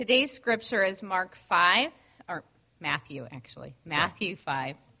Today's scripture is Mark 5, or Matthew, actually. Matthew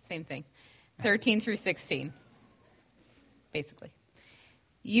 5, same thing. 13 through 16, basically.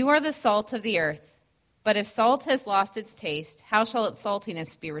 You are the salt of the earth, but if salt has lost its taste, how shall its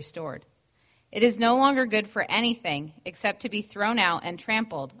saltiness be restored? It is no longer good for anything except to be thrown out and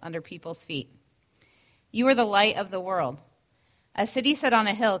trampled under people's feet. You are the light of the world. A city set on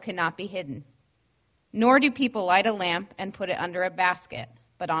a hill cannot be hidden. Nor do people light a lamp and put it under a basket,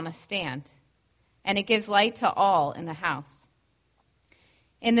 but on a stand, and it gives light to all in the house.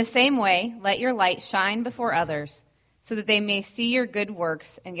 In the same way, let your light shine before others, so that they may see your good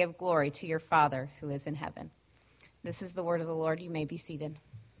works and give glory to your Father who is in heaven. This is the word of the Lord. You may be seated.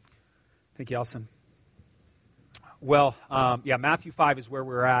 Thank you, Allison. Well, Matthew 5 is where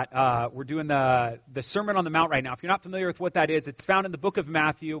we're at. We're doing the Sermon on the Mount right now. If you're not familiar with what that is, it's found in the book of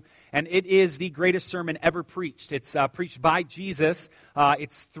Matthew, and it is the greatest sermon ever preached. It's preached by Jesus. We're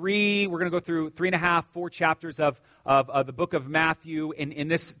going to go through 3.5, 4 chapters of the book of Matthew in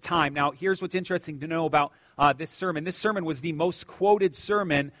this time. Now, here's what's interesting to know about this sermon. This sermon was the most quoted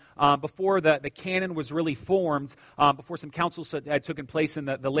sermon before the canon was really formed, before some councils had taken place in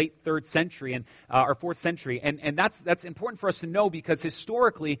the late 3rd century or 4th century. And that's important for us to know because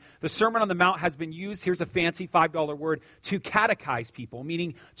historically, the Sermon on the Mount has been used, here's a fancy $5 word, to catechize people,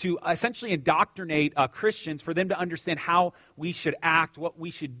 meaning to essentially indoctrinate Christians for them to understand how we should act, what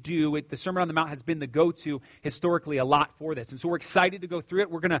we should do. The Sermon on the Mount has been the go-to historically a lot for this. And so we're excited to go through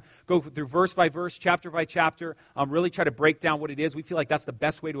it. We're going to go through verse by verse, chapter by chapter, really try to break down what it is. We feel like that's the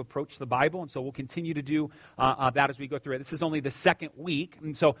best way to approach the Bible, and so we'll continue to do that as we go through it. This is only the second week,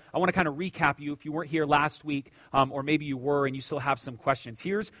 and so I want to kind of recap you if you weren't here last week, or maybe you were and you still have some questions.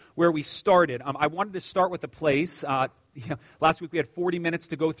 Here's where we started. I wanted to start with a place. Last week we had 40 minutes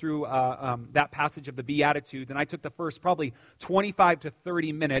to go through that passage of the Beatitudes, and I took the first probably 25 to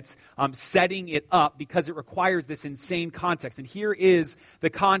 30 minutes setting it up because it requires this insane context. And here is the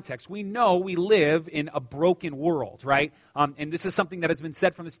context. We know we live in a broken world, right? And this is something that has been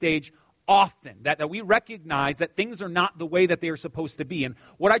said from the stage often, that we recognize that things are not the way that they are supposed to be. And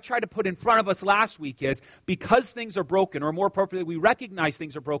what I tried to put in front of us last week is because things are broken, or more appropriately, we recognize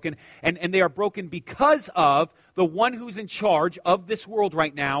things are broken, and they are broken because of the one who's in charge of this world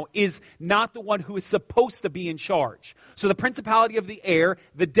right now is not the one who is supposed to be in charge. So the principality of the air,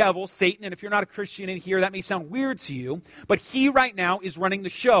 the devil, Satan, and if you're not a Christian in here, that may sound weird to you, but he right now is running the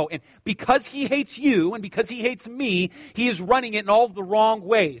show. And because he hates you and because he hates me, he is running it in all of the wrong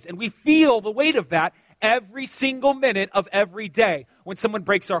ways. And we feel the weight of that every single minute of every day. When someone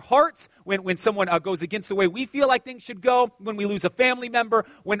breaks our hearts, when someone goes against the way we feel like things should go, when we lose a family member,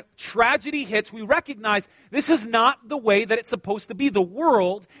 when tragedy hits, we recognize this is not the way that it's supposed to be. The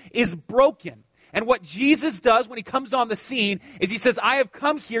world is broken. And what Jesus does when he comes on the scene is he says, I have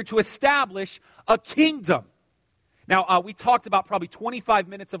come here to establish a kingdom. Now, we talked about probably 25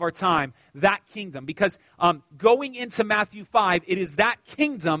 minutes of our time, that kingdom, because going into Matthew 5, it is that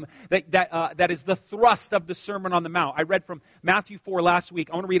kingdom that is the thrust of the Sermon on the Mount. I read from Matthew 4 last week.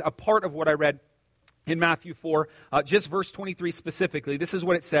 I want to read a part of what I read in Matthew 4, just verse 23 specifically. This is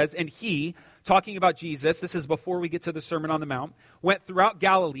what it says. And he, talking about Jesus, this is before we get to the Sermon on the Mount, went throughout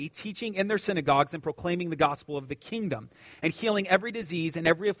Galilee, teaching in their synagogues and proclaiming the gospel of the kingdom, and healing every disease and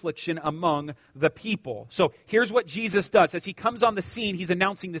every affliction among the people. So here's what Jesus does. As he comes on the scene, he's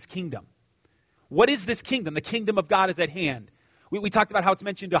announcing this kingdom. What is this kingdom? The kingdom of God is at hand. We talked about how it's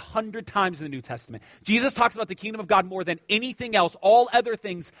mentioned 100 times in the New Testament. Jesus talks about the kingdom of God more than anything else, all other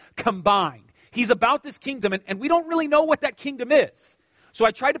things combined. He's about this kingdom, and we don't really know what that kingdom is. So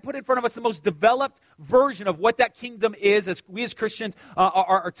I tried to put in front of us the most developed version of what that kingdom is as we as Christians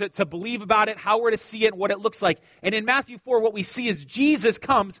are to believe about it, how we're to see it, and what it looks like. And in Matthew 4, what we see is Jesus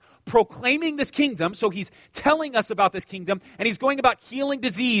comes proclaiming this kingdom. So he's telling us about this kingdom, and he's going about healing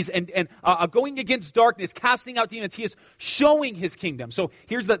disease and going against darkness, casting out demons. He is showing his kingdom. So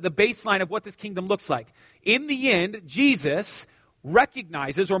here's the baseline of what this kingdom looks like. In the end, Jesus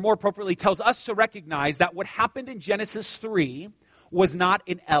recognizes, or more appropriately tells us to recognize, that what happened in Genesis 3 was not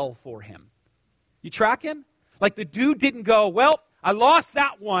an L for him. You tracking? Like the dude didn't go, well, I lost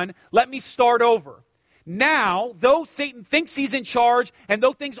that one, let me start over. Now, though Satan thinks he's in charge and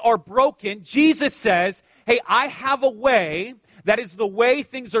though things are broken, Jesus says, hey, I have a way that is the way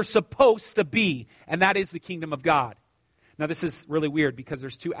things are supposed to be, and that is the kingdom of God. Now, this is really weird because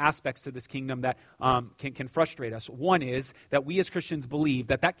there's two aspects to this kingdom that can frustrate us. One is that we as Christians believe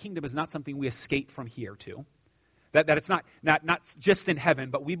that kingdom is not something we escape from here to. That it's not just in heaven,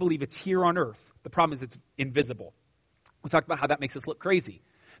 but we believe it's here on earth. The problem is it's invisible. We talked about how that makes us look crazy.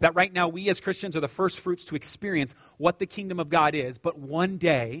 That right now we as Christians are the first fruits to experience what the kingdom of God is, but one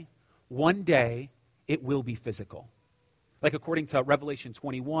day, it will be physical. Like according to Revelation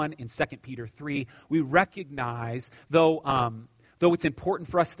 21 and 2 Peter 3, we recognize, though it's important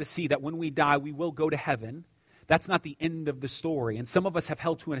for us to see that when we die, we will go to heaven, that's not the end of the story. And some of us have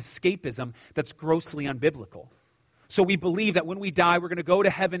held to an escapism that's grossly unbiblical. So we believe that when we die, we're going to go to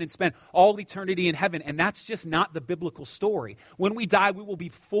heaven and spend all eternity in heaven. And that's just not the biblical story. When we die, we will be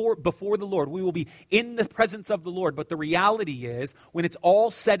before the Lord. We will be in the presence of the Lord. But the reality is, when it's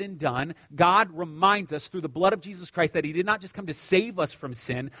all said and done, God reminds us through the blood of Jesus Christ that he did not just come to save us from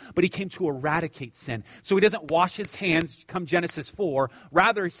sin, but he came to eradicate sin. So he doesn't wash his hands come Genesis 4.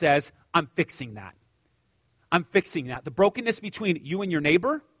 Rather, he says, I'm fixing that. I'm fixing that. The brokenness between you and your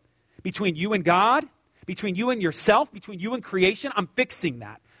neighbor, between you and God, between you and yourself, between you and creation, I'm fixing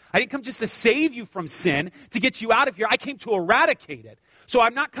that. I didn't come just to save you from sin, to get you out of here. I came to eradicate it. So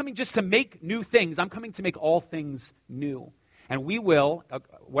I'm not coming just to make new things. I'm coming to make all things new. And we will,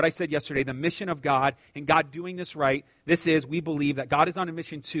 what I said yesterday, the mission of God, and God doing this right, this is, we believe that God is on a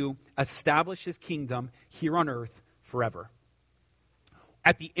mission to establish his kingdom here on earth forever.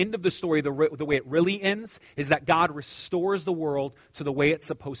 At the end of the story, the way it really ends is that God restores the world to the way it's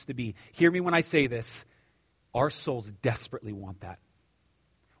supposed to be. Hear me when I say this. Our souls desperately want that.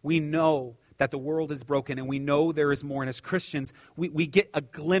 We know that the world is broken, and we know there is more. And as Christians, we get a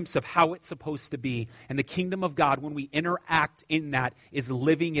glimpse of how it's supposed to be. And the kingdom of God, when we interact in that, is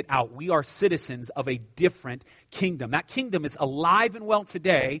living it out. We are citizens of a different kingdom. That kingdom is alive and well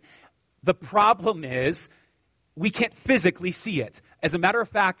today. The problem is, we can't physically see it. As a matter of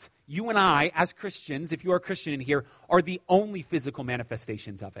fact, you and I, as Christians, if you are a Christian in here, are the only physical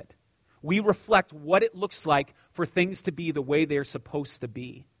manifestations of it. We reflect what it looks like for things to be the way they're supposed to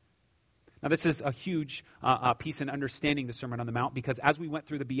be. Now, this is a huge piece in understanding the Sermon on the Mount, because as we went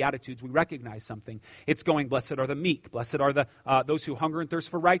through the Beatitudes, we recognize something. It's going, blessed are the meek, blessed are those who hunger and thirst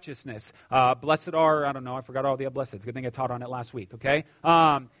for righteousness, blessed are, I forgot all the blessed. It's a good thing I taught on it last week, okay?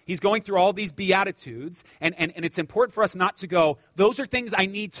 He's going through all these Beatitudes, and it's important for us not to go, those are things I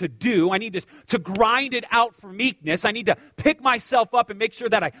need to do. I need to grind it out for meekness. I need to pick myself up and make sure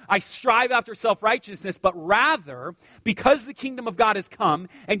that I strive after self-righteousness, but rather, because the kingdom of God has come,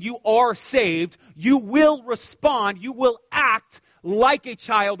 and you are saved, you will respond, you will act like a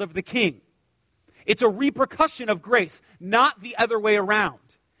child of the King. It's a repercussion of grace, not the other way around.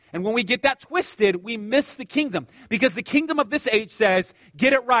 And when we get that twisted, we miss the kingdom. Because the kingdom of this age says,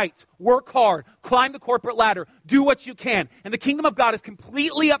 get it right, work hard, climb the corporate ladder, do what you can. And the kingdom of God is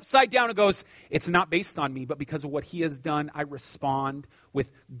completely upside down and goes, it's not based on me, but because of what he has done, I respond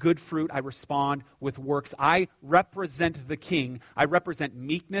with good fruit. I respond with works. I represent the king. I represent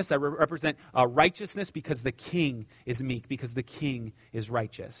meekness. I represent righteousness, because the king is meek, because the king is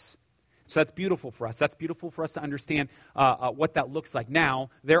righteous. So that's beautiful for us. That's beautiful for us to understand what that looks like. Now,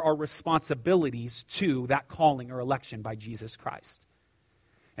 there are responsibilities to that calling or election by Jesus Christ.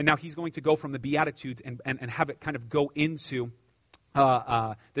 And now he's going to go from the Beatitudes and have it kind of go into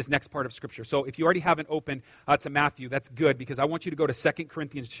this next part of Scripture. So if you already haven't opened to Matthew, that's good, because I want you to go to 2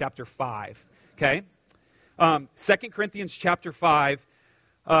 Corinthians chapter 5. Okay? 2 Corinthians chapter 5.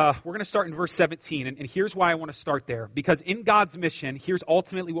 We're going to start in verse 17, and here's why I want to start there. Because in God's mission, here's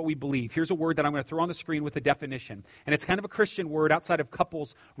ultimately what we believe. Here's a word that I'm going to throw on the screen with a definition. And it's kind of a Christian word outside of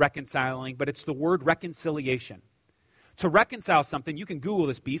couples reconciling, but it's the word reconciliation. To reconcile something, you can Google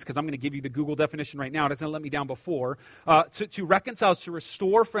this piece, because I'm going to give you the Google definition right now. It doesn't let me down before. To reconcile is to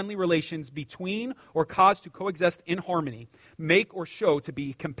restore friendly relations between or cause to coexist in harmony, make or show to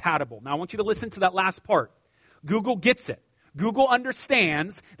be compatible. Now, I want you to listen to that last part. Google gets it. Google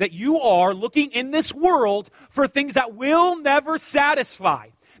understands that you are looking in this world for things that will never satisfy,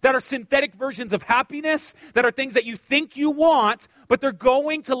 that are synthetic versions of happiness, that are things that you think you want, but they're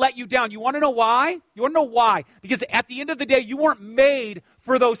going to let you down. You want to know why? You want to know why? Because at the end of the day, you weren't made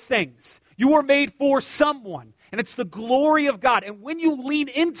for those things. You were made for someone, and it's the glory of God. And when you lean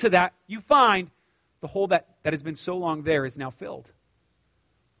into that, you find the hole that has been so long there is now filled.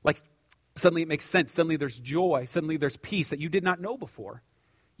 Like, suddenly it makes sense. Suddenly there's joy. Suddenly there's peace that you did not know before.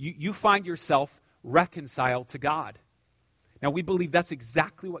 You find yourself reconciled to God. Now, we believe that's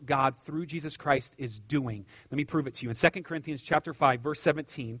exactly what God, through Jesus Christ, is doing. Let me prove it to you. In 2 Corinthians chapter 5, verse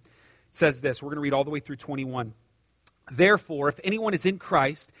 17, it says this. We're going to read all the way through 21. Therefore, if anyone is in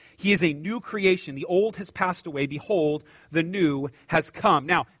Christ, he is a new creation. The old has passed away. Behold, the new has come.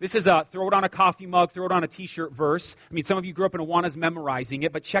 Now, this is a throw it on a coffee mug, throw it on a t-shirt verse. I mean, some of you grew up in Awanas memorizing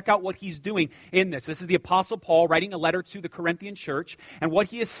it, but check out what he's doing in this. This is the Apostle Paul writing a letter to the Corinthian church, and what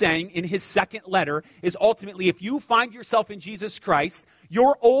he is saying in his second letter is ultimately, if you find yourself in Jesus Christ,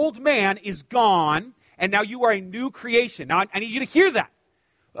 your old man is gone, and now you are a new creation. Now, I need you to hear that.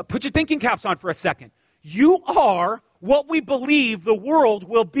 Put your thinking caps on for a second. You are what we believe the world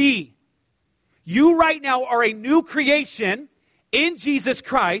will be. You right now are a new creation in Jesus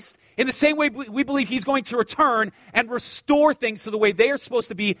Christ in the same way we believe he's going to return and restore things to the way they are supposed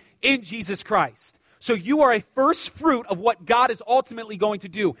to be in Jesus Christ. So you are a first fruit of what God is ultimately going to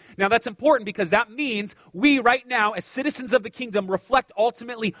do. Now that's important because that means we right now as citizens of the kingdom reflect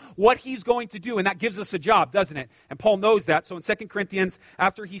ultimately what he's going to do, and that gives us a job, doesn't it? And Paul knows that. So in 2 Corinthians,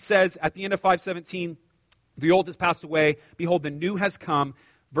 after he says at the end of 5:17, the old has passed away, behold, the new has come.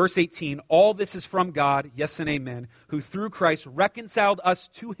 Verse 18, all this is from God, yes and amen, who through Christ reconciled us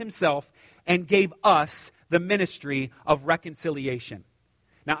to himself and gave us the ministry of reconciliation.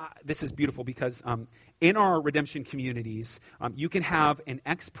 Now, this is beautiful because in our redemption communities, you can have an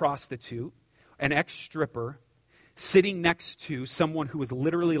ex-prostitute, an ex-stripper, sitting next to someone who was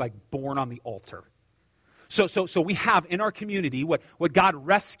literally like born on the altar. So we have in our community what God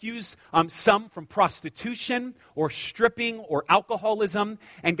rescues some from prostitution or stripping or alcoholism,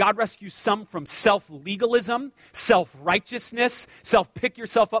 and God rescues some from self-legalism, self-righteousness,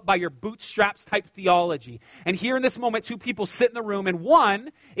 self-pick-yourself-up by your bootstraps type theology. And here in this moment, two people sit in the room, and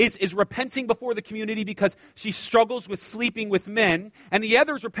one is repenting before the community because she struggles with sleeping with men, and the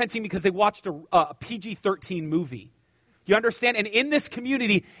other is repenting because they watched a PG-13 movie. You understand? And in this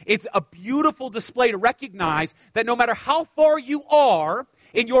community, it's a beautiful display to recognize that no matter how far you are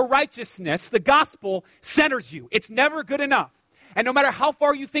in your righteousness, the gospel centers you. It's never good enough. And no matter how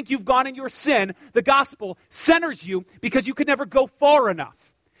far you think you've gone in your sin, the gospel centers you because you could never go far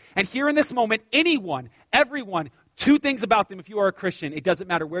enough. And here in this moment, anyone, everyone, two things about them if you are a Christian. It doesn't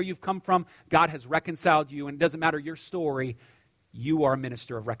matter where you've come from. God has reconciled you. And it doesn't matter your story. You are a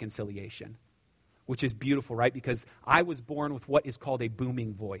minister of reconciliation. Which is beautiful, right? Because I was born with what is called a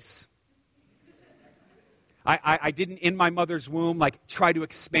booming voice. I didn't, in my mother's womb, try to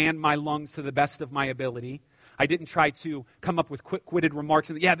expand my lungs to the best of my ability. I didn't try to come up with quick-witted remarks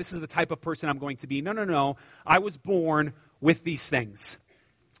and, yeah, this is the type of person I'm going to be. No. I was born with these things.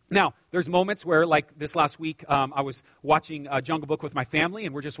 Now, there's moments where, like this last week, I was watching Jungle Book with my family,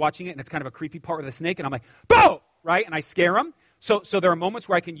 and we're just watching it, and it's kind of a creepy part with a snake, and I'm like, boom! Right? And I scare them. So there are moments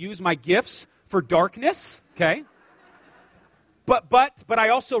where I can use my gifts for darkness, okay? But I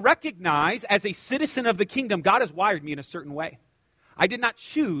also recognize as a citizen of the kingdom, God has wired me in a certain way. I did not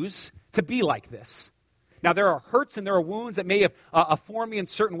choose to be like this. Now, there are hurts and there are wounds that may have formed me in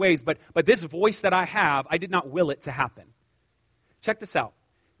certain ways, but this voice that I have, I did not will it to happen. Check this out.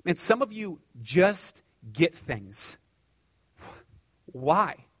 Man, some of you just get things.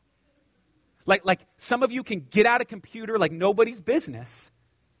 Why? Like some of you can get out a computer like nobody's business.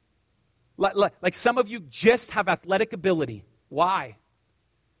 Like some of you just have athletic ability. Why?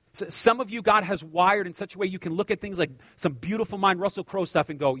 So some of you God has wired in such a way you can look at things like some beautiful mind Russell Crowe stuff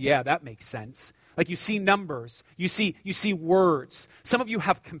and go, yeah, that makes sense. Like you see numbers, you see words. Some of you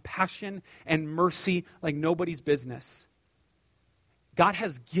have compassion and mercy like nobody's business. God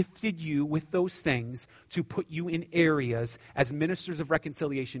has gifted you with those things to put you in areas as ministers of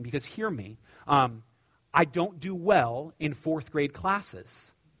reconciliation. Because hear me, I don't do well in fourth grade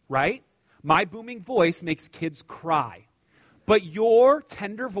classes, right? My booming voice makes kids cry. But your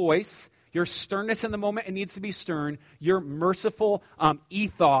tender voice, your sternness in the moment, it needs to be stern, your merciful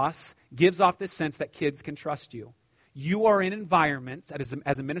ethos gives off this sense that kids can trust you. You are in environments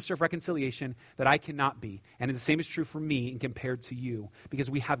as a minister of reconciliation that I cannot be. And the same is true for me and compared to you. Because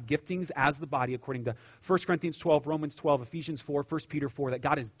we have giftings as the body according to 1 Corinthians 12, Romans 12, Ephesians 4, 1 Peter 4, that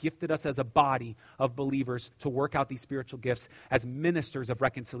God has gifted us as a body of believers to work out these spiritual gifts as ministers of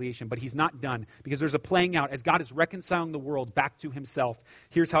reconciliation. But he's not done because there's a playing out. As God is reconciling the world back to himself,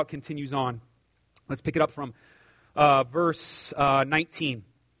 here's how it continues on. Let's pick it up from verse 19.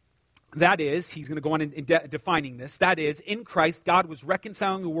 That is, he's going to go on in defining this. That is, in Christ, God was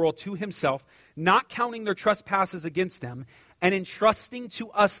reconciling the world to himself, not counting their trespasses against them, and entrusting to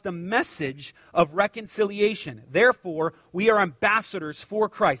us the message of reconciliation. Therefore, we are ambassadors for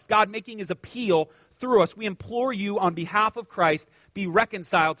Christ. God making his appeal through us. We implore you on behalf of Christ, be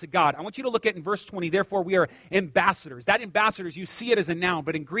reconciled to God. I want you to look at in verse 20, therefore we are ambassadors. That ambassadors, you see it as a noun,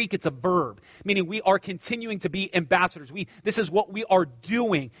 but in Greek it's a verb, meaning we are continuing to be ambassadors. This is what we are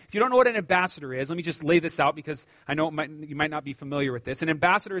doing. If you don't know what an ambassador is, let me just lay this out because I know you might not be familiar with this. An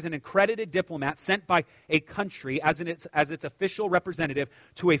ambassador is an accredited diplomat sent by a country as its official representative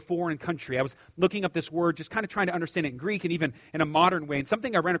to a foreign country. I was looking up this word, just kind of trying to understand it in Greek and even in a modern way, and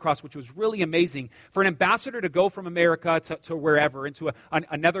something I ran across which was really amazing. For an ambassador to go from America to wherever, into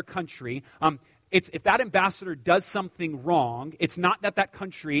another country, if that ambassador does something wrong, it's not that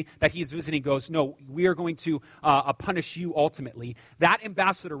country that he's visiting goes, no, we are going to punish you ultimately. That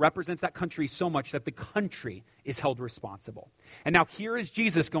ambassador represents that country so much that the country is held responsible. And now here is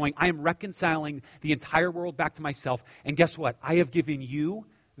Jesus going, I am reconciling the entire world back to myself, and guess what? I have given you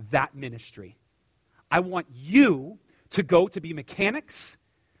that ministry. I want you to go to be mechanics.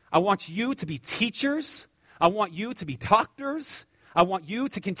 I want you to be teachers. I want you to be doctors. I want you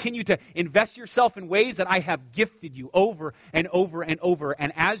to continue to invest yourself in ways that I have gifted you over and over and over.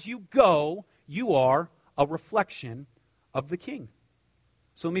 And as you go, you are a reflection of the King.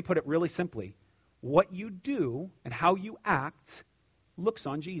 So let me put it really simply. What you do and how you act looks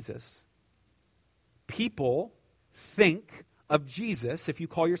on Jesus. People think of Jesus, if you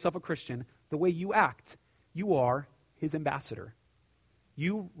call yourself a Christian, the way you act. You are his ambassador.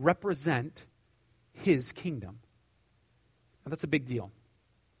 You represent his kingdom. And that's a big deal.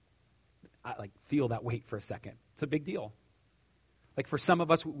 I feel that weight for a second. It's a big deal. For some of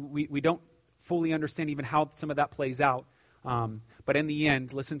us, we don't fully understand even how some of that plays out. But in the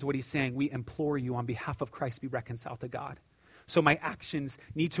end, listen to what he's saying. We implore you on behalf of Christ, be reconciled to God. So my actions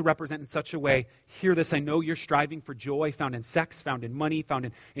need to represent in such a way, hear this, I know you're striving for joy found in sex, found in money,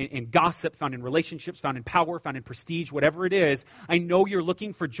 found in gossip, found in relationships, found in power, found in prestige, whatever it is. I know you're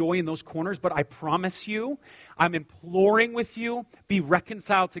looking for joy in those corners, but I promise you, I'm imploring with you, be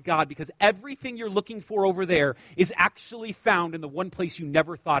reconciled to God, because everything you're looking for over there is actually found in the one place you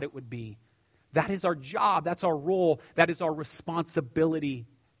never thought it would be. That is our job, that's our role, that is our responsibility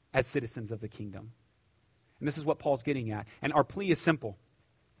as citizens of the kingdom. And this is what Paul's getting at. And our plea is simple.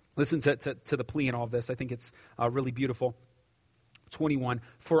 Listen to the plea in all of this. I think it's really beautiful. 21,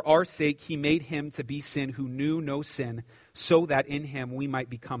 for our sake he made him to be sin who knew no sin, so that in him we might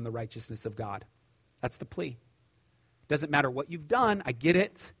become the righteousness of God. That's the plea. Doesn't matter what you've done, I get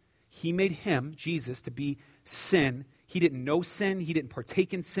it. He made him, Jesus, to be sin. He didn't know sin. He didn't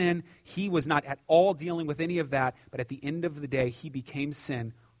partake in sin. He was not at all dealing with any of that. But at the end of the day, he became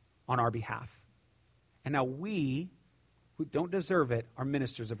sin on our behalf. And now we, who don't deserve it, are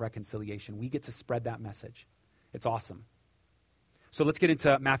ministers of reconciliation. We get to spread that message. It's awesome. So let's get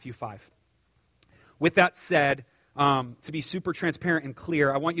into Matthew 5. With that said, to be super transparent and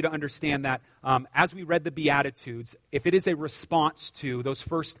clear, I want you to understand that as we read the Beatitudes, if it is a response to those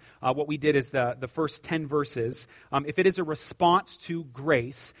first, what we did is the first 10 verses, if it is a response to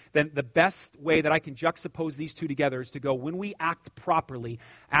grace, then the best way that I can juxtapose these two together is to go, when we act properly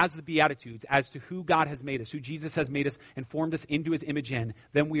as the Beatitudes, as to who God has made us, who Jesus has made us and formed us into his image in,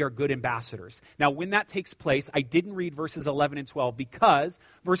 then we are good ambassadors. Now, when that takes place, I didn't read verses 11 and 12 because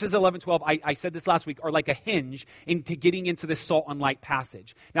verses 11 and 12, I said this last week, are like a hinge into getting into this salt and light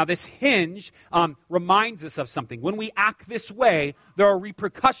passage. Now, this hinge reminds us of something. When we act this way, there are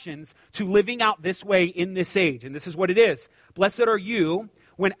repercussions to living out this way in this age. And this is what it is. Blessed are you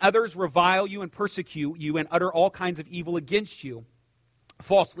when others revile you and persecute you and utter all kinds of evil against you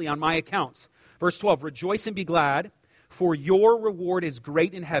falsely on my accounts. Verse 12, rejoice and be glad, for your reward is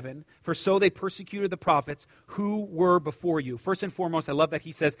great in heaven, for so they persecuted the prophets who were before you. First and foremost, I love that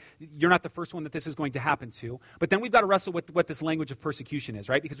he says, you're not the first one that this is going to happen to. But then we've got to wrestle with what this language of persecution is,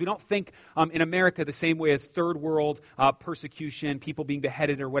 right? Because we don't think in America the same way as third world persecution, people being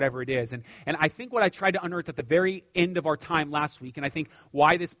beheaded or whatever it is. And I think what I tried to unearth at the very end of our time last week, and I think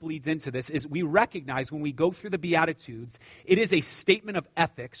why this bleeds into this, is we recognize when we go through the Beatitudes, it is a statement of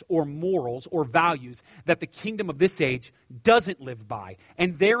ethics or morals or values that the kingdom of this age doesn't live by.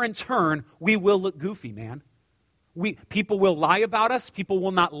 And there in turn, we will look goofy, man. People will lie about us. People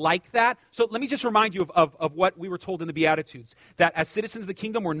will not like that. So let me just remind you of what we were told in the Beatitudes, that as citizens of the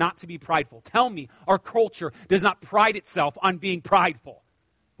kingdom, we're not to be prideful. Tell me, our culture does not pride itself on being prideful,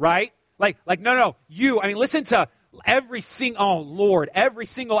 right? Like no, listen to every single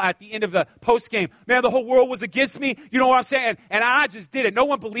at the end of the post game, man, the whole world was against me. You know what I'm saying? And I just did it. No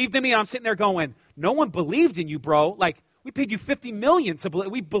one believed in me. And I'm sitting there going, no one believed in you, bro. We paid you $50 million to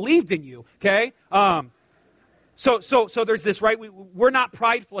believe. We believed in you, okay? So there's this, right? We're not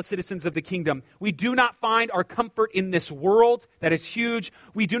prideful as citizens of the kingdom. We do not find our comfort in this world that is huge.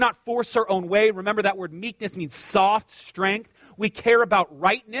 We do not force our own way. Remember that word meekness means soft strength. We care about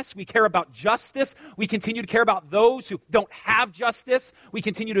rightness. We care about justice. We continue to care about those who don't have justice. We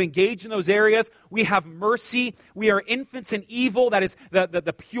continue to engage in those areas. We have mercy. We are infants in evil. That is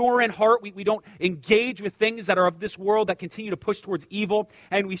the pure in heart. We don't engage with things that are of this world that continue to push towards evil.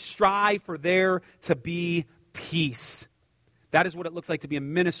 And we strive for there to be peace. That is what it looks like to be a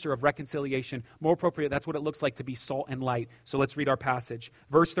minister of reconciliation. More appropriate, that's what it looks like to be salt and light. So let's read our passage.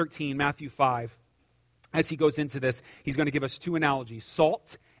 Verse 13, Matthew 5. As he goes into this, he's going to give us two analogies,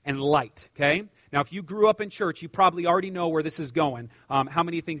 salt and light, okay? Now, if you grew up in church, you probably already know where this is going, how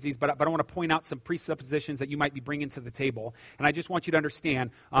many things these, but I want to point out some presuppositions that you might be bringing to the table. And I just want you to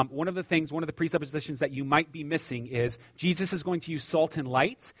understand, one of the presuppositions that you might be missing is Jesus is going to use salt and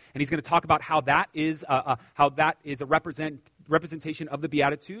light, and he's going to talk about how that is a representation of the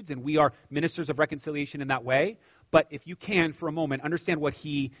Beatitudes, and we are ministers of reconciliation in that way. But if you can, for a moment, understand what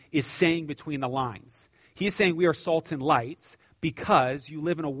he is saying between the lines. He is saying we are salt and light because you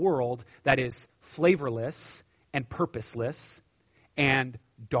live in a world that is flavorless and purposeless and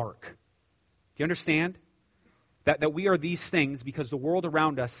dark. Do you understand? That we are these things because the world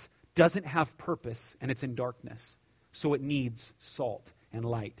around us doesn't have purpose and it's in darkness. So it needs salt and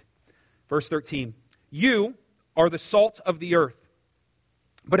light. Verse 13, you are the salt of the earth.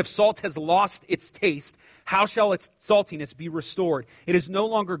 But if salt has lost its taste, how shall its saltiness be restored? It is no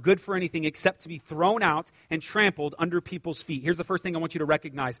longer good for anything except to be thrown out and trampled under people's feet. Here's the first thing I want you to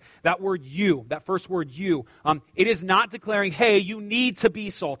recognize. That word you, that first word you, it is not declaring, hey, you need to be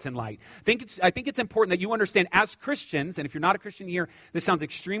salt and light. I think it's important that you understand as Christians, and if you're not a Christian here, this sounds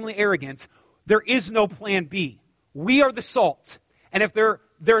extremely arrogant, there is no plan B. We are the salt. And if there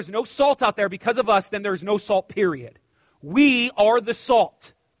is no salt out there because of us, then there's no salt, period. We are the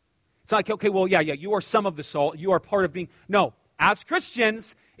salt. It's like, okay, well, yeah, you are some of the salt. You are part of being. No, as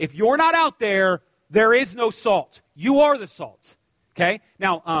Christians, if you're not out there, there is no salt. You are the salt. Okay?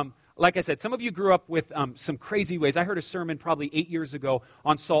 Now, like I said, some of you grew up with some crazy ways. I heard a sermon probably 8 years ago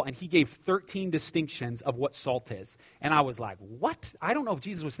on salt, and he gave 13 distinctions of what salt is. And I was like, what? I don't know if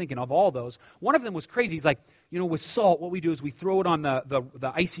Jesus was thinking of all those. One of them was crazy. He's like, with salt, what we do is we throw it on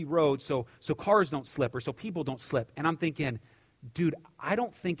the icy road so cars don't slip or so people don't slip. And I'm thinking, dude, I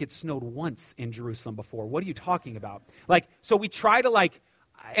don't think it snowed once in Jerusalem before. What are you talking about? So we try to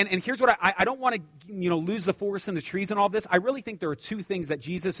and here's what I don't want to lose the forest and the trees and all this. I really think there are two things that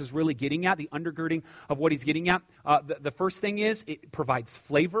Jesus is really getting at, the undergirding of what he's getting at. The first thing is it provides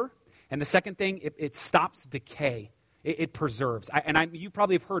flavor, and the second thing, it stops decay. It preserves. You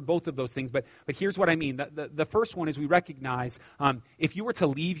probably have heard both of those things, but here's what I mean. The first one is we recognize if you were to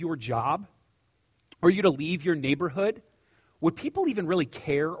leave your job or you to leave your neighborhood, would people even really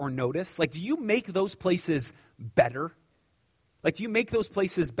care or notice? Do you make those places better? Do you make those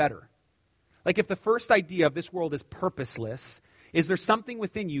places better? If the first idea of this world is purposeless, is there something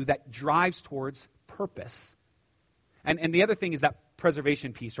within you that drives towards purpose? And the other thing is that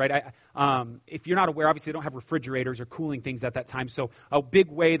preservation piece, right? If you're not aware, obviously they don't have refrigerators or cooling things at that time. So a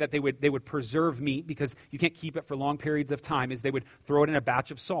big way that they would preserve meat, because you can't keep it for long periods of time, is they would throw it in a batch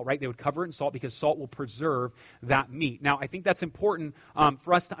of salt, right? They would cover it in salt because salt will preserve that meat. Now, I think that's important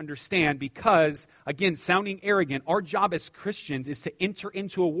for us to understand because, again, sounding arrogant, our job as Christians is to enter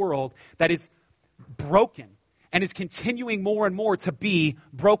into a world that is broken and is continuing more and more to be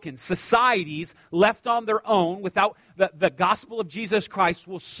broken. Societies left on their own without the gospel of Jesus Christ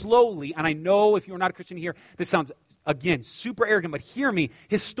will slowly, and I know if you're not a Christian here, this sounds, again, super arrogant, but hear me,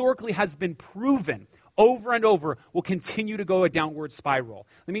 historically has been proven over and over will continue to go a downward spiral.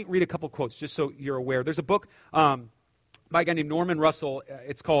 Let me read a couple quotes just so you're aware. There's a book by a guy named Norman Russell.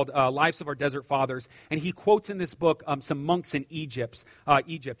 It's called Lives of Our Desert Fathers. And he quotes in this book some monks in Egypt.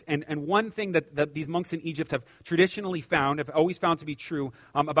 And one thing that these monks in Egypt have traditionally found, have always found to be true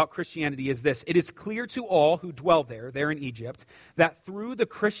about Christianity is this. It is clear to all who dwell there in Egypt, that through the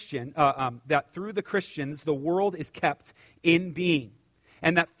Christians, the world is kept in being.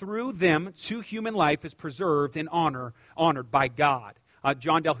 And that through them, too, human life is preserved and honored by God.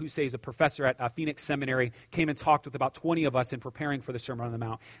 John Del Husse is a professor at Phoenix Seminary, came and talked with about 20 of us in preparing for the Sermon on the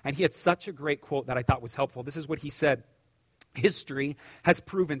Mount. And he had such a great quote that I thought was helpful. This is what he said. History has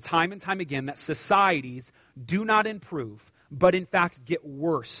proven time and time again that societies do not improve, but in fact get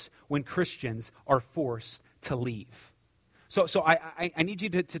worse when Christians are forced to leave. So I need you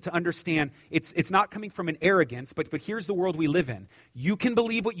to understand, it's not coming from an arrogance, but here's the world we live in. You can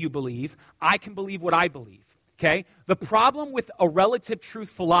believe what you believe. I can believe what I believe. Okay? The problem with a relative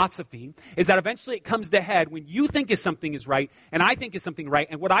truth philosophy is that eventually it comes to head when you think something is right and I think is something right,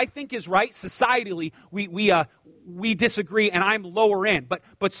 and what I think is right societally, we disagree and I'm lower in.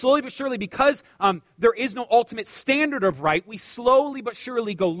 But slowly but surely, because there is no ultimate standard of right, we slowly but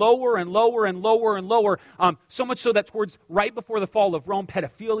surely go lower and lower and lower and lower, so much so that towards right before the fall of Rome,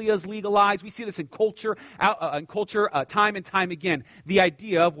 pedophilia is legalized. We see this in culture time and time again. The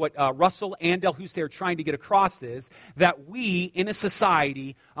idea of what Russell and Del Husay are trying to get across is that we, in a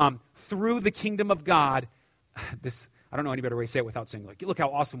society, through the kingdom of God, I don't know any better way to say it without saying, like, look how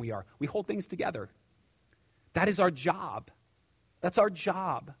awesome we are. We hold things together. That is our job. That's our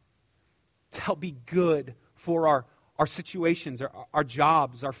job, to help be good for our situations, our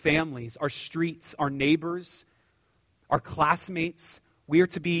jobs, our families, our streets, our neighbors, our classmates. We are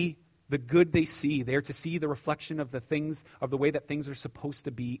to be the good they see. They are to see the reflection of the way that things are supposed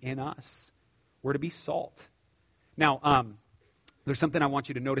to be in us. We're to be salt. Now, there's something I want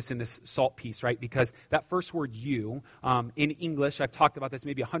you to notice in this salt piece, right? Because that first word, you, in English, I've talked about this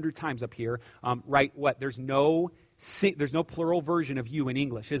maybe 100 times up here, right? There's no plural version of you in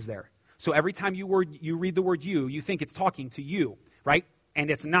English, is there? So every time you read the word you think it's talking to you, right? And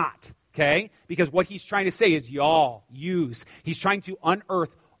it's not, okay? Because what he's trying to say is y'all, yous. He's trying to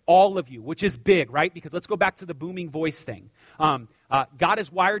unearth all of you, which is big, right? Because let's go back to the booming voice thing. God has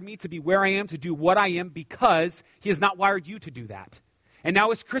wired me to be where I am, to do what I am, because he has not wired you to do that. And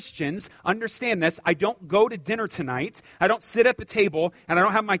now as Christians, understand this, I don't go to dinner tonight, I don't sit at the table, and I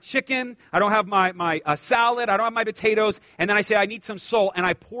don't have my chicken, I don't have my salad, I don't have my potatoes, and then I say I need some salt, and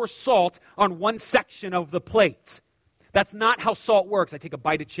I pour salt on one section of the plate. That's not how salt works. I take a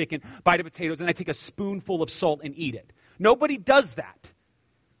bite of chicken, bite of potatoes, and I take a spoonful of salt and eat it. Nobody does that.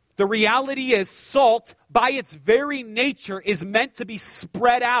 The reality is salt, by its very nature, is meant to be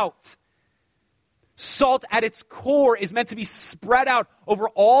spread out. Salt at its core is meant to be spread out over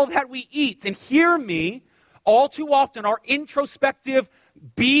all that we eat. And hear me, all too often our introspective,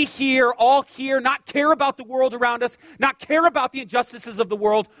 be here, all here, not care about the world around us, not care about the injustices of the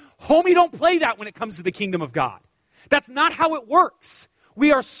world. Homie, don't play that when it comes to the kingdom of God. That's not how it works.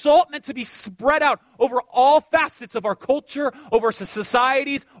 We are salt meant to be spread out over all facets of our culture, over our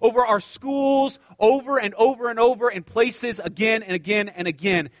societies, over our schools, over and over and over in places again and again and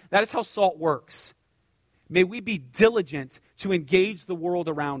again. That is how salt works. May we be diligent to engage the world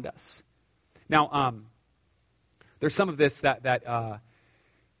around us. Now, there's some of this that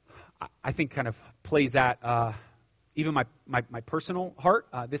I think kind of plays at even my personal heart.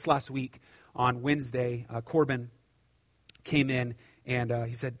 This last week on Wednesday, Corbin came in and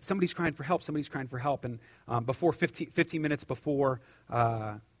he said, somebody's crying for help, somebody's crying for help. And before 15 minutes before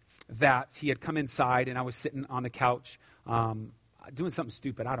that, he had come inside and I was sitting on the couch doing something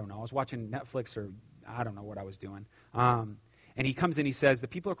stupid. I don't know. I was watching Netflix or I don't know what I was doing. And he comes in, he says, the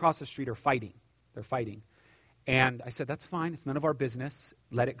people across the street are fighting. They're fighting. And I said, that's fine. It's none of our business.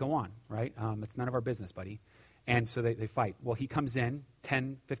 Let it go on, right? It's none of our business, buddy. And so they fight. Well, he comes in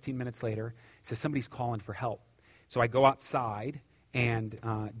 10, 15 minutes later. He says, somebody's calling for help. So I go outside, and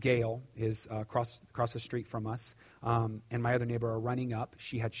Gail is across the street from us, and my other neighbor are running up.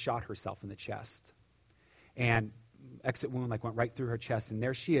 She had shot herself in the chest. And exit wound went right through her chest, and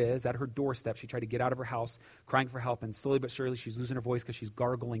there she is at her doorstep. She tried to get out of her house, crying for help, and slowly but surely she's losing her voice because she's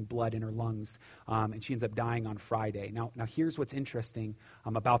gargling blood in her lungs, and she ends up dying on Friday. Now here's what's interesting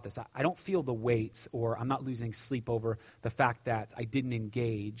about this. I don't feel the weight, or I'm not losing sleep over the fact that I didn't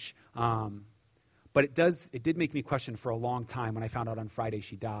engage, but it did make me question for a long time when I found out on Friday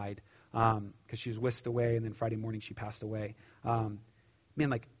she died, because she was whisked away, and then Friday morning she passed away.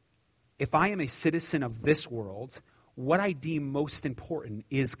 If I am a citizen of this world, what I deem most important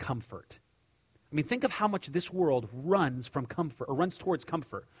is comfort. Think of how much this world runs from comfort, or runs towards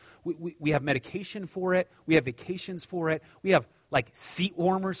comfort. We have medication for it. We have vacations for it. We have seat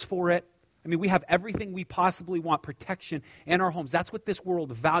warmers for it. We have everything we possibly want, protection in our homes. That's what this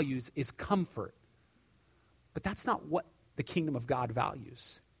world values, is comfort. But that's not what the kingdom of God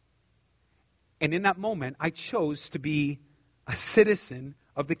values. And in that moment, I chose to be a citizen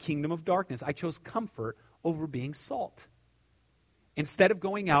of the kingdom of darkness. I chose comfort over being salt. Instead of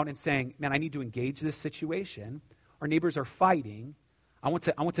going out and saying, man, I need to engage this situation. Our neighbors are fighting. I want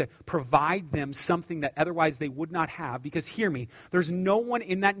to provide them something that otherwise they would not have. Because hear me, there's no one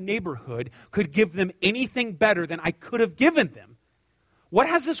in that neighborhood could give them anything better than I could have given them. What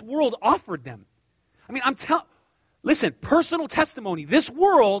has this world offered them? Listen, personal testimony. This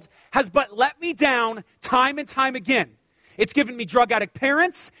world has but let me down time and time again. It's given me drug addict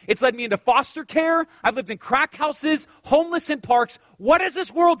parents. It's led me into foster care. I've lived in crack houses, homeless in parks. What has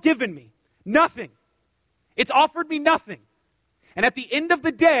this world given me? Nothing. It's offered me nothing. And at the end of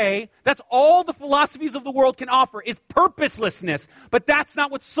the day, that's all the philosophies of the world can offer is purposelessness. But that's not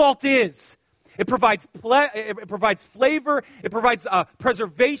what salt is. It provides flavor, it provides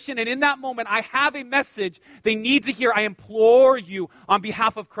preservation, and in that moment, I have a message they need to hear. I implore you on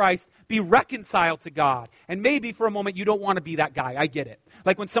behalf of Christ, be reconciled to God. And maybe for a moment, you don't want to be that guy. I get it.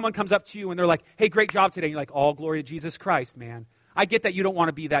 Like when someone comes up to you and they're like, hey, great job today. And you're like, all glory to Jesus Christ, man. I get that you don't want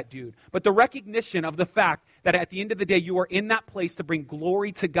to be that dude. But the recognition of the fact that at the end of the day, you are in that place to bring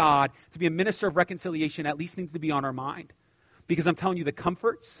glory to God, to be a minister of reconciliation, at least needs to be on our mind. Because I'm telling you, the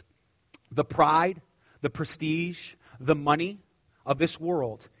comforts, the pride, the prestige, the money of this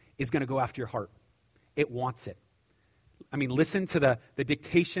world is going to go after your heart. It wants it. I mean, listen to the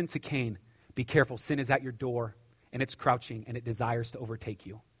dictation to Cain. Be careful, sin is at your door, and it's crouching, and it desires to overtake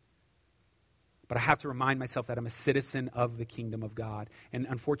you. But I have to remind myself that I'm a citizen of the kingdom of God. And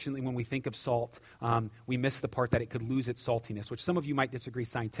unfortunately, when we think of salt, we miss the part that it could lose its saltiness, which some of you might disagree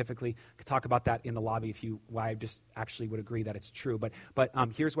scientifically. Could talk about that in the lobby why I just actually would agree that it's true. But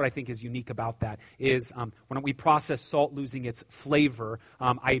here's what I think is unique about that is when we process salt losing its flavor,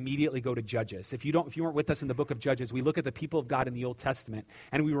 I immediately go to Judges. If you weren't with us in the book of Judges, we look at the people of God in the Old Testament,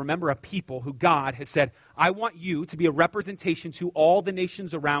 and we remember a people who God has said, I want you to be a representation to all the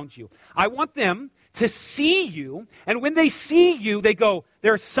nations around you. I want them to see you, and when they see you, they go,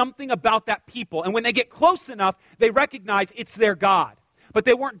 there's something about that people. And when they get close enough, they recognize it's their God. But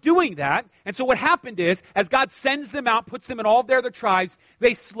they weren't doing that, and so what happened is, as God sends them out, puts them in all of their other tribes,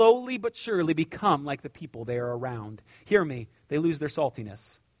 they slowly but surely become like the people they are around. Hear me, they lose their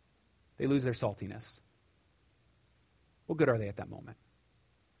saltiness. They lose their saltiness. What good are they at that moment?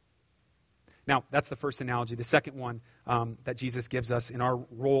 Now, that's the first analogy. The second one that Jesus gives us in our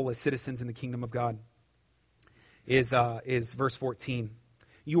role as citizens in the kingdom of God is verse 14.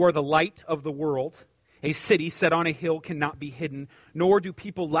 You are the light of the world. A city set on a hill cannot be hidden, nor do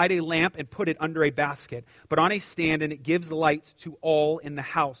people light a lamp and put it under a basket, but on a stand, and it gives light to all in the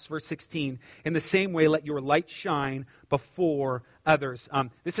house. Verse 16, in the same way, let your light shine before others.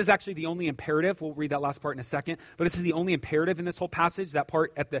 This is actually the only imperative. We'll read that last part in a second, but this is the only imperative in this whole passage, that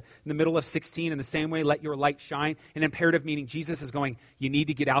part in the middle of 16, in the same way, let your light shine. An imperative meaning Jesus is going, you need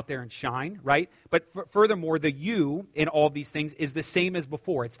to get out there and shine, right? But furthermore, the you in all of these things is the same as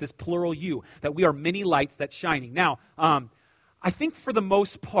before. It's this plural you, that we are many lights that's shining. Now, I think for the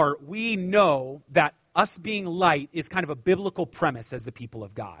most part, we know that us being light is kind of a biblical premise as the people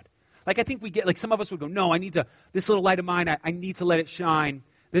of God. Like I think we get, like some of us would go, no, this little light of mine, I need to let it shine.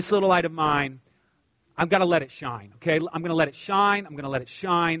 This little light of mine, I've got to let it shine, okay? I'm going to let it shine, I'm going to let it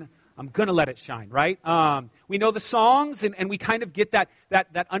shine, I'm going to let it shine, right? We know the songs, and we kind of get that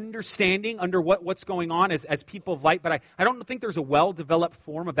understanding under what's going on as people of light, but I don't think there's a well-developed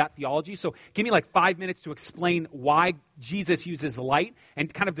form of that theology. So give me like 5 minutes to explain why Jesus uses light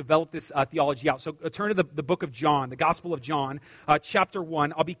and kind of develop this theology out. So turn to the book of John, the Gospel of John, chapter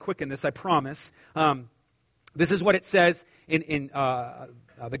 1. I'll be quick in this, I promise. This is what it says in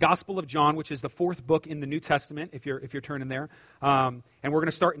the Gospel of John, which is the fourth book in the New Testament, if you're turning there. And we're going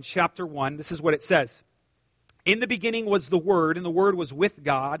to start in chapter 1. This is what it says. In the beginning was the Word, and the Word was with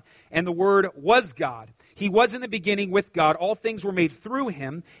God, and the Word was God. He was in the beginning with God. All things were made through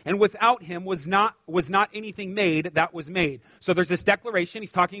him, and without him was not anything made that was made. So there's this declaration.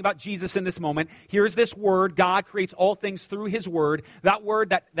 He's talking about Jesus in this moment. Here's this word. God creates all things through his word. That word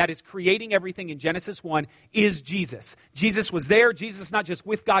that is creating everything in Genesis 1 is Jesus. Jesus was there. Jesus is not just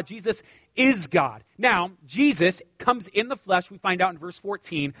with God. Jesus is God. Now, Jesus comes in the flesh, we find out in verse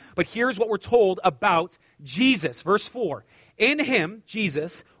 14, but here's what we're told about Jesus. Verse 4, in him,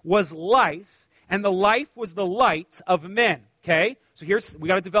 Jesus, was life, and the life was the light of men. Okay? So we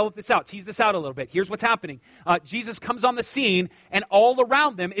got to develop this out, tease this out a little bit. Here's what's happening. Jesus comes on the scene, and all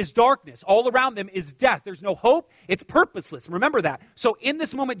around them is darkness. All around them is death. There's no hope. It's purposeless. Remember that. So in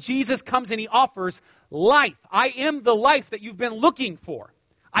this moment, Jesus comes and he offers life. I am the life that you've been looking for.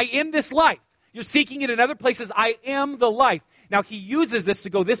 I am this life. You're seeking it in other places. I am the life. Now, he uses this to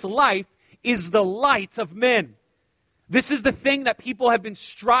go, this life is the light of men. This is the thing that people have been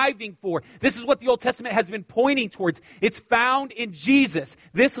striving for. This is what the Old Testament has been pointing towards. It's found in Jesus.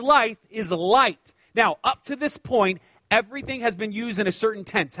 This life is light. Now, up to this point, everything has been used in a certain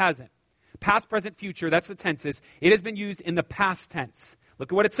tense, hasn't it? Past, present, future, that's the tenses. It has been used in the past tense.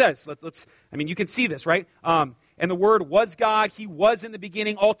 Look at what it says. You can see this, right? And the Word was God. He was in the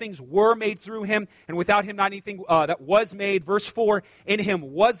beginning. All things were made through him, and without him not anything that was made. Verse 4, in him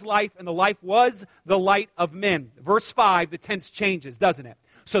was life, and the life was the light of men. Verse 5, the tense changes, doesn't it?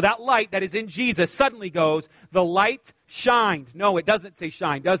 So that light that is in Jesus suddenly goes, the light shined. No, it doesn't say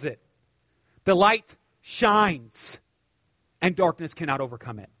shine, does it? The light shines, and darkness cannot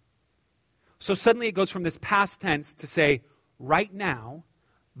overcome it. So suddenly it goes from this past tense to say, right now,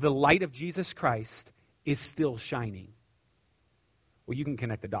 the light of Jesus Christ is still shining. Well, you can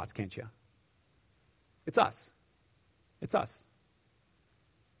connect the dots, can't you? It's us. It's us.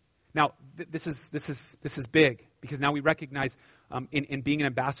 Now, this is big, because now we recognize in being an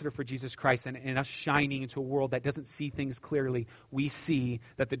ambassador for Jesus Christ and us shining into a world that doesn't see things clearly, we see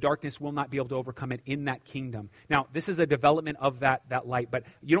that the darkness will not be able to overcome it in that kingdom. Now, this is a development of that light, but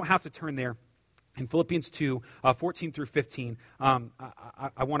you don't have to turn there. In Philippians 2, 14 through 15,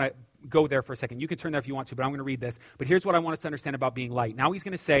 I want to go there for a second. You can turn there if you want to, but I'm going to read this. But here's what I want us to understand about being light. Now he's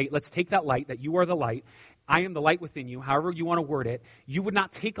going to say, let's take that light, that you are the light. I am the light within you, however you want to word it. You would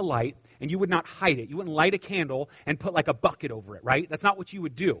not take a light and you would not hide it. You wouldn't light a candle and put like a bucket over it, right? That's not what you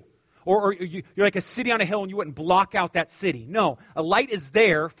would do. Or you're like a city on a hill and you wouldn't block out that city. No, a light is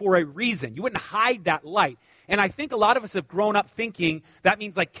there for a reason. You wouldn't hide that light. And I think a lot of us have grown up thinking that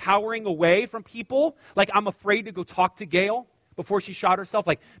means like cowering away from people. Like, I'm afraid to go talk to Gail before she shot herself.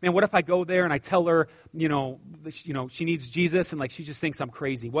 Like, man, what if I go there and I tell her, she needs Jesus, and like she just thinks I'm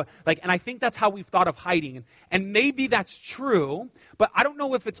crazy. And I think that's how we've thought of hiding. And maybe that's true, but I don't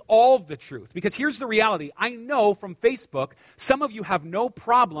know if it's all of the truth. Because here's the reality. I know from Facebook, some of you have no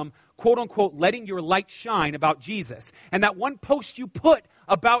problem, quote unquote, letting your light shine about Jesus. And that one post you put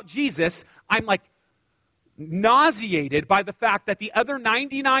about Jesus, I'm like, nauseated by the fact that the other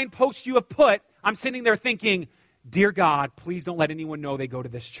 99 posts you have put, I'm sitting there thinking, dear God, please don't let anyone know they go to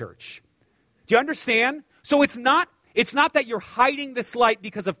this church. Do you understand? So it's not that you're hiding this light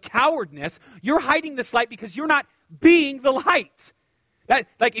because of cowardness. You're hiding this light because you're not being the light. That,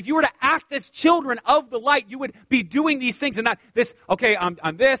 like, if you were to act as children of the light, you would be doing these things and not this, okay,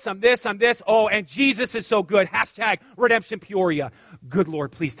 I'm this. Oh, and Jesus is so good. Hashtag Redemption Peoria. Good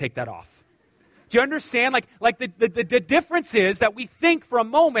Lord, please take that off. Do you understand? Like the difference is that we think for a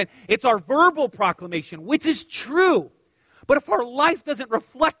moment it's our verbal proclamation, which is true. But if our life doesn't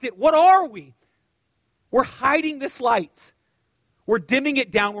reflect it, what are we? We're hiding this light. We're dimming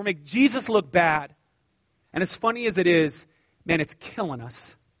it down. We're making Jesus look bad. And as funny as it is, man, it's killing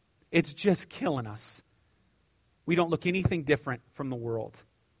us. It's just killing us. We don't look anything different from the world.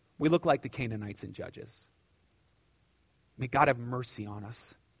 We look like the Canaanites in Judges. May God have mercy on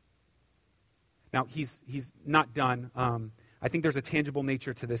us. Now, he's not done. I think there's a tangible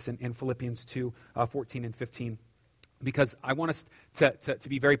nature to this in Philippians 2, 14 and 15. Because I want us to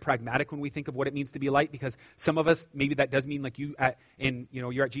be very pragmatic when we think of what it means to be light. Because some of us, maybe that does mean like you're at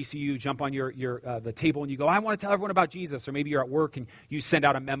GCU, jump on the table and you go, I want to tell everyone about Jesus. Or maybe you're at work and you send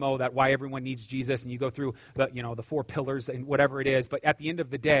out a memo that why everyone needs Jesus, and you go through the 4 pillars and whatever it is. But at the end of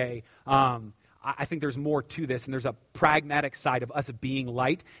the day, I think there's more to this, and there's a pragmatic side of us being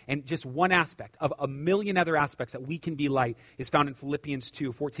light. And just one aspect of a million other aspects that we can be light is found in Philippians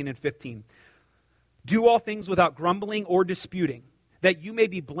 2, 14 and 15. Do all things without grumbling or disputing, that you may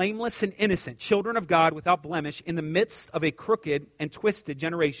be blameless and innocent, children of God without blemish, in the midst of a crooked and twisted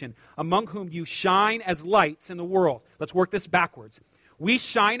generation, among whom you shine as lights in the world. Let's work this backwards. We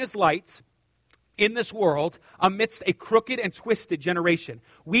shine as lights in this world amidst a crooked and twisted generation.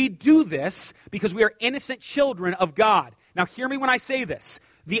 We do this because we are innocent children of God. Now hear me when I say this.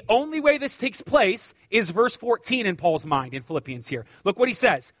 The only way this takes place is verse 14 in Paul's mind in Philippians here. Look what he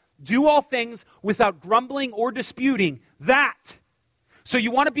says. Do all things without grumbling or disputing. That. So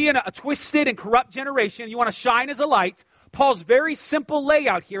you want to be in a twisted and corrupt generation. You want to shine as a light. Paul's very simple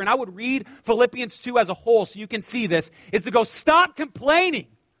layout here, and I would read Philippians 2 as a whole so you can see this, is to go stop complaining.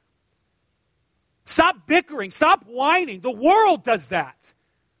 Stop bickering. Stop whining. The world does that.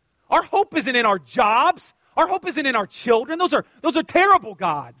 Our hope isn't in our jobs. Our hope isn't in our children. Those are terrible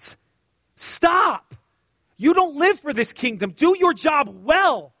gods. Stop. You don't live for this kingdom. Do your job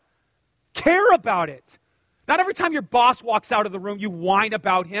well. Care about it. Not every time your boss walks out of the room, you whine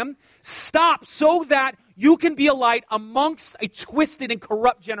about him. Stop so that you can be a light amongst a twisted and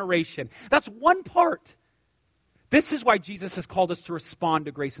corrupt generation. That's one part. This is why Jesus has called us to respond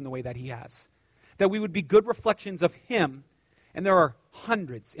to grace in the way that he has. That we would be good reflections of him. And there are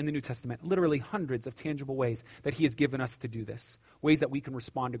hundreds in the New Testament, literally hundreds of tangible ways that he has given us to do this. Ways that we can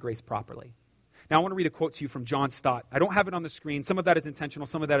respond to grace properly. Now, I want to read a quote to you from John Stott. I don't have it on the screen. Some of that is intentional.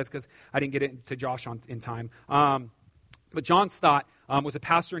 Some of that is because I didn't get it to Josh in time. But John Stott was a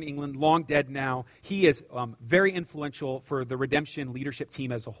pastor in England, long dead now. He is very influential for the Redemption leadership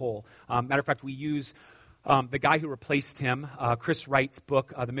team as a whole. Matter of fact, we use the guy who replaced him, Chris Wright's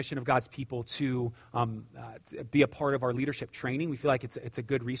book, The Mission of God's People, to be a part of our leadership training. We feel like it's a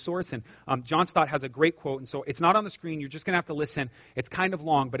good resource. And John Stott has a great quote, and so it's not on the screen. You're just going to have to listen. It's kind of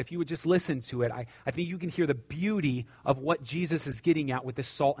long, but if you would just listen to it, I think you can hear the beauty of what Jesus is getting at with this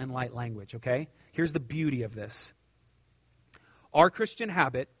salt and light language, okay? Here's the beauty of this. Our Christian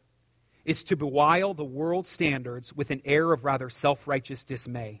habit is to beguile the world's standards with an air of rather self-righteous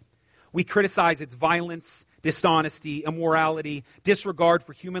dismay. We criticize its violence, dishonesty, immorality, disregard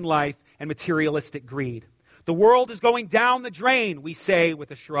for human life, and materialistic greed. The world is going down the drain, we say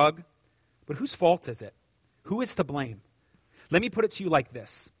with a shrug. But whose fault is it? Who is to blame? Let me put it to you like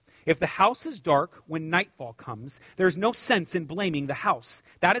this. If the house is dark when nightfall comes, there is no sense in blaming the house.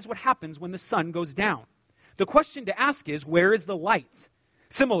 That is what happens when the sun goes down. The question to ask is, where is the light?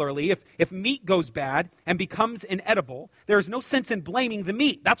 Similarly, if meat goes bad and becomes inedible, there is no sense in blaming the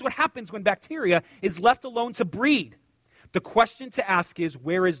meat. That's what happens when bacteria is left alone to breed. The question to ask is,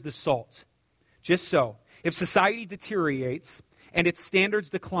 where is the salt? Just so, if society deteriorates and its standards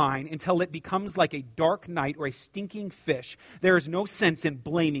decline until it becomes like a dark night or a stinking fish, there is no sense in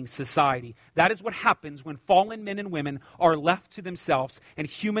blaming society. That is what happens when fallen men and women are left to themselves and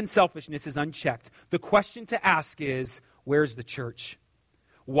human selfishness is unchecked. The question to ask is, where's the church?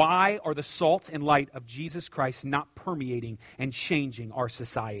 Why are the salt and light of Jesus Christ not permeating and changing our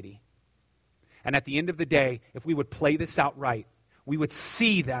society? And at the end of the day, if we would play this out right, we would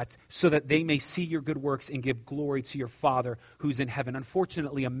see that so that they may see your good works and give glory to your Father who's in heaven.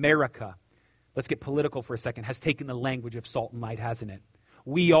 Unfortunately, America, let's get political for a second, has taken the language of salt and light, hasn't it?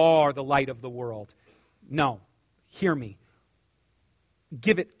 We are the light of the world. No, hear me.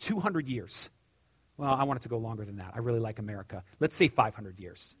 Give it 200 years. Well, I want it to go longer than that. I really like America. Let's say 500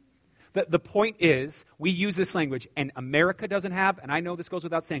 years. The point is, we use this language, and America doesn't have, and I know this goes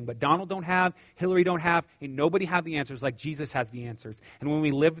without saying, but Donald don't have, Hillary don't have, and nobody have the answers like Jesus has the answers. And when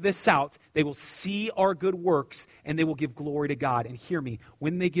we live this out, they will see our good works, and they will give glory to God. And hear me,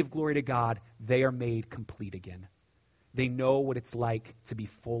 when they give glory to God, they are made complete again. They know what it's like to be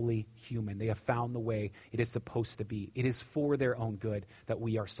fully human. They have found the way it is supposed to be. It is for their own good that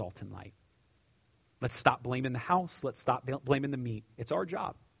we are salt and light. Let's stop blaming the house. Let's stop blaming the meat. It's our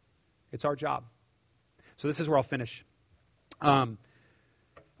job. It's our job. So this is where I'll finish.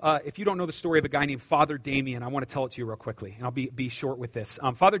 If you don't know the story of a guy named Father Damien, I want to tell it to you real quickly, and I'll be short with this.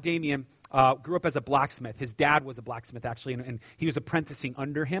 Father Damien grew up as a blacksmith. His dad was a blacksmith, actually, and he was apprenticing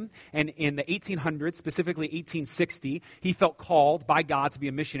under him. And in the 1800s, specifically 1860, he felt called by God to be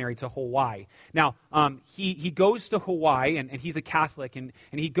a missionary to Hawaii. Now, he goes to Hawaii, and he's a Catholic, and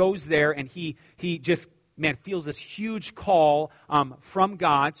he goes there, and he just feels this huge call from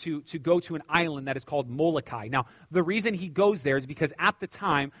God to go to an island that is called Molokai. Now, the reason he goes there is because at the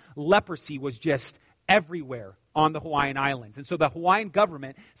time, leprosy was just everywhere on the Hawaiian Islands. And so the Hawaiian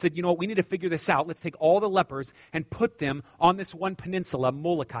government said, you know what, we need to figure this out. Let's take all the lepers and put them on this one peninsula,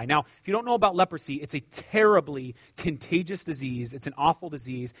 Molokai. Now, if you don't know about leprosy, it's a terribly contagious disease. It's an awful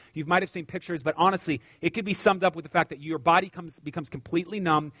disease. You might have seen pictures, but honestly, it could be summed up with the fact that your body becomes completely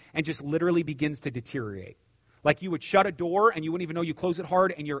numb and just literally begins to deteriorate. Like you would shut a door and you wouldn't even know you close it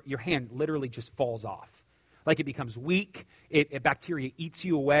hard and your hand literally just falls off. Like it becomes weak, bacteria eats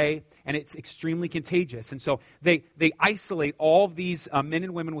you away, and it's extremely contagious. And so they isolate all of these men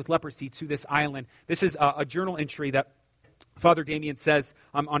and women with leprosy to this island. This is a journal entry that Father Damien says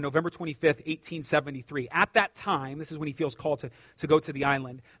on November 25th, 1873. At that time, this is when he feels called to go to the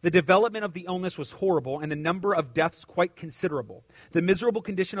island, the development of the illness was horrible and the number of deaths quite considerable. The miserable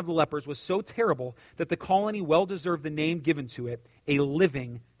condition of the lepers was so terrible that the colony well deserved the name given to it, a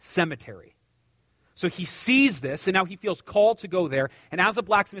living cemetery. So he sees this, and now he feels called to go there. And as a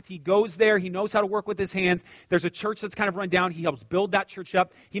blacksmith, he goes there. He knows how to work with his hands. There's a church that's kind of run down. He helps build that church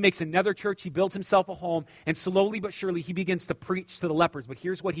up. He makes another church. He builds himself a home. And slowly but surely, he begins to preach to the lepers. But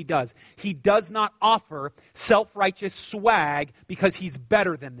here's what he does. He does not offer self-righteous swag because he's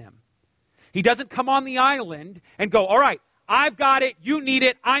better than them. He doesn't come on the island and go, all right, I've got it, you need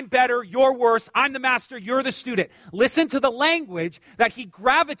it, I'm better, you're worse, I'm the master, you're the student. Listen to the language that he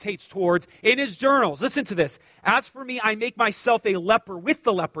gravitates towards in his journals. Listen to this. As for me, I make myself a leper with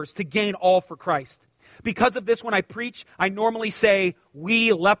the lepers to gain all for Christ. Because of this, when I preach, I normally say,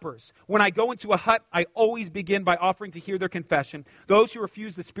 we lepers. When I go into a hut, I always begin by offering to hear their confession. Those who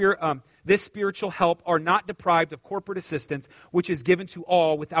refuse this spiritual help are not deprived of corporate assistance, which is given to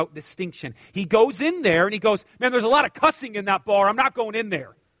all without distinction. He goes in there and he goes, man, there's a lot of cussing in that bar. I'm not going in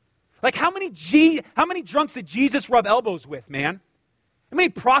there. Like how many drunks did Jesus rub elbows with, man? How many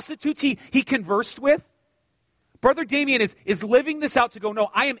prostitutes he conversed with? Brother Damien is living this out to go, no,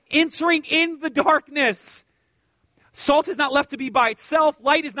 I am entering in the darkness. Salt is not left to be by itself.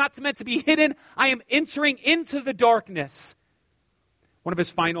 Light is not meant to be hidden. I am entering into the darkness. One of his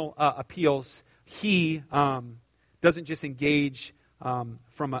final appeals, he doesn't just engage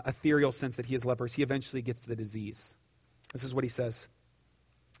from an ethereal sense that he is leprous. He eventually gets to the disease. This is what he says.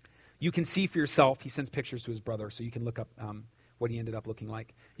 You can see for yourself, he sends pictures to his brother, so you can look up what he ended up looking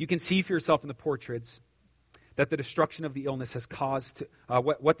like. You can see for yourself in the portraits that the destruction of the illness has caused,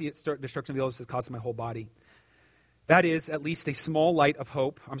 what the destruction of the illness has caused to my whole body. That is at least a small light of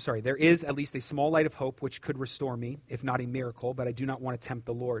hope. There is at least a small light of hope which could restore me, if not a miracle, but I do not want to tempt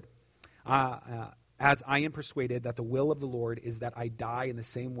the Lord. As I am persuaded that the will of the Lord is that I die in the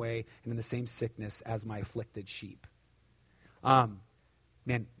same way and in the same sickness as my afflicted sheep.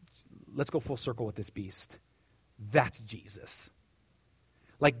 Man, let's go full circle with this beast. That's Jesus.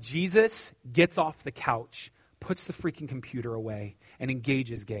 Like Jesus gets off the couch, puts the freaking computer away, and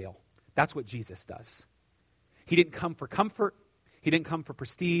engages Gail. That's what Jesus does. He didn't come for comfort. He didn't come for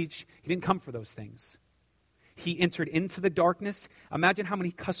prestige. He didn't come for those things. He entered into the darkness. Imagine how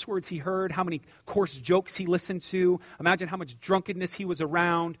many cuss words he heard, how many coarse jokes he listened to. Imagine how much drunkenness he was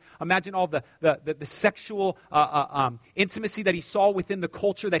around. Imagine all the sexual intimacy that he saw within the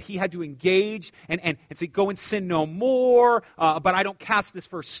culture that he had to engage and say, go and sin no more, but I don't cast this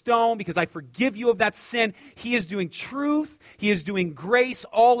first stone because I forgive you of that sin. He is doing truth. He is doing grace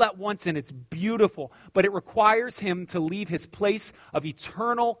all at once, and it's beautiful. But it requires him to leave his place of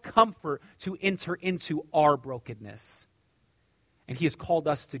eternal comfort to enter into our brokenness. And he has called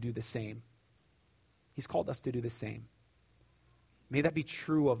us to do the same. He's called us to do the same. May that be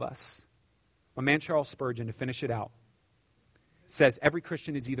true of us. My man Charles Spurgeon, to finish it out, says every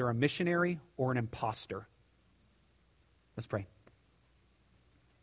Christian is either a missionary or an imposter. Let's pray.